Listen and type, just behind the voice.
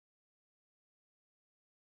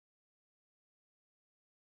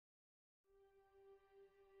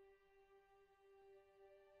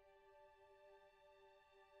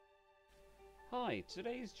Hi,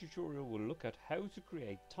 today's tutorial will look at how to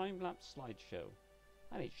create time-lapse slideshow,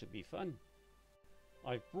 and it should be fun.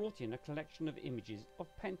 I've brought in a collection of images of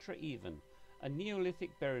Pentre Even, a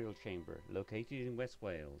Neolithic burial chamber located in West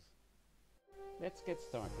Wales. Let's get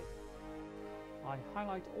started. I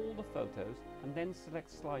highlight all the photos and then select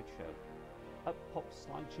slideshow. Up pops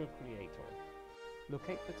Slideshow Creator.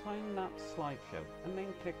 Locate the time-lapse slideshow and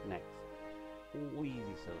then click next. All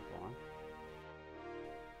easy so far.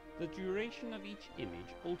 The duration of each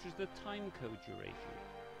image alters the timecode duration.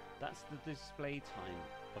 That's the display time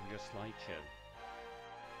of your slideshow.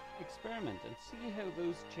 Experiment and see how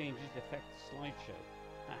those changes affect the slideshow.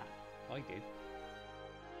 I did.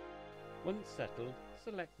 Once settled,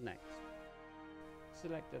 select Next.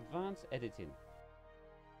 Select Advanced Editing.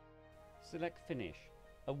 Select Finish.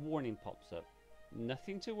 A warning pops up.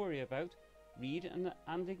 Nothing to worry about. Read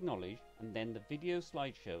and acknowledge, and then the video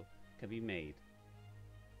slideshow can be made.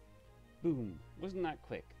 Boom! Wasn't that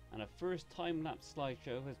quick? And a first time-lapse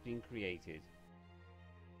slideshow has been created.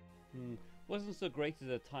 Wasn't so great as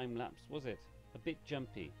a time-lapse, was it? A bit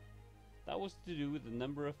jumpy. That was to do with the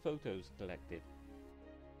number of photos collected.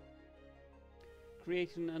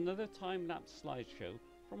 Creating another time-lapse slideshow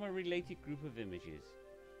from a related group of images.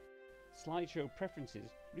 Slideshow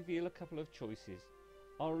Preferences reveal a couple of choices.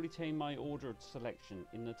 I'll retain my ordered selection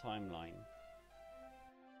in the timeline.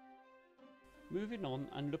 Moving on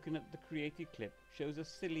and looking at the created clip shows a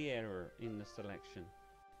silly error in the selection.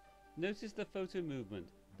 Notice the photo movement.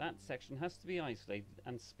 That section has to be isolated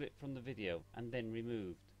and split from the video and then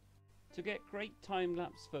removed. To get great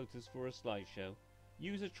time-lapse photos for a slideshow,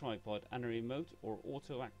 use a tripod and a remote or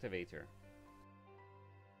auto activator.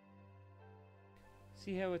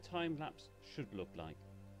 See how a time-lapse should look like.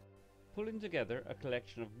 Pulling together a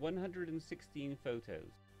collection of 116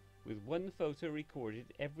 photos. With one photo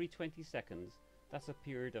recorded every 20 seconds, that's a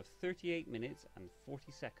period of 38 minutes and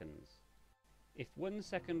 40 seconds. If 1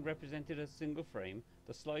 second represented a single frame,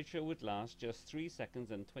 the slideshow would last just 3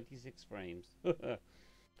 seconds and 26 frames.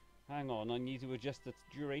 Hang on, I need to adjust the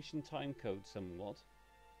duration timecode somewhat.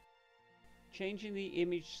 Changing the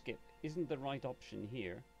image skip isn't the right option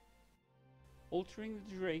here. Altering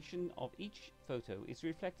the duration of each photo is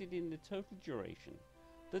reflected in the total duration,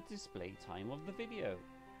 the display time of the video.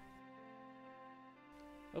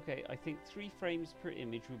 Okay, I think 3 frames per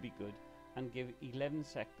image will be good and give 11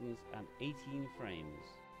 seconds and 18 frames.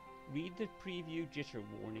 Read the preview jitter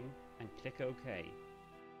warning and click OK.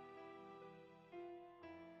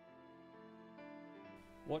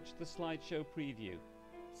 Watch the slideshow preview.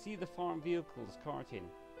 See the farm vehicles carting.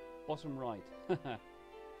 Bottom right.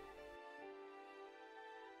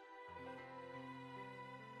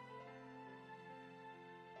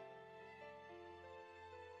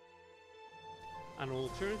 An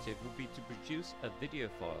alternative would be to produce a video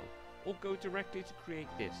file or go directly to create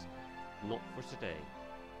this. Not for today.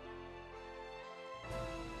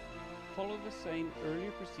 Follow the same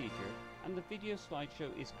earlier procedure and the video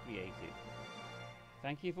slideshow is created.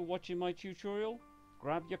 Thank you for watching my tutorial.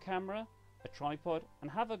 Grab your camera, a tripod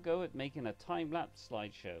and have a go at making a time-lapse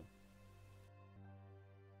slideshow.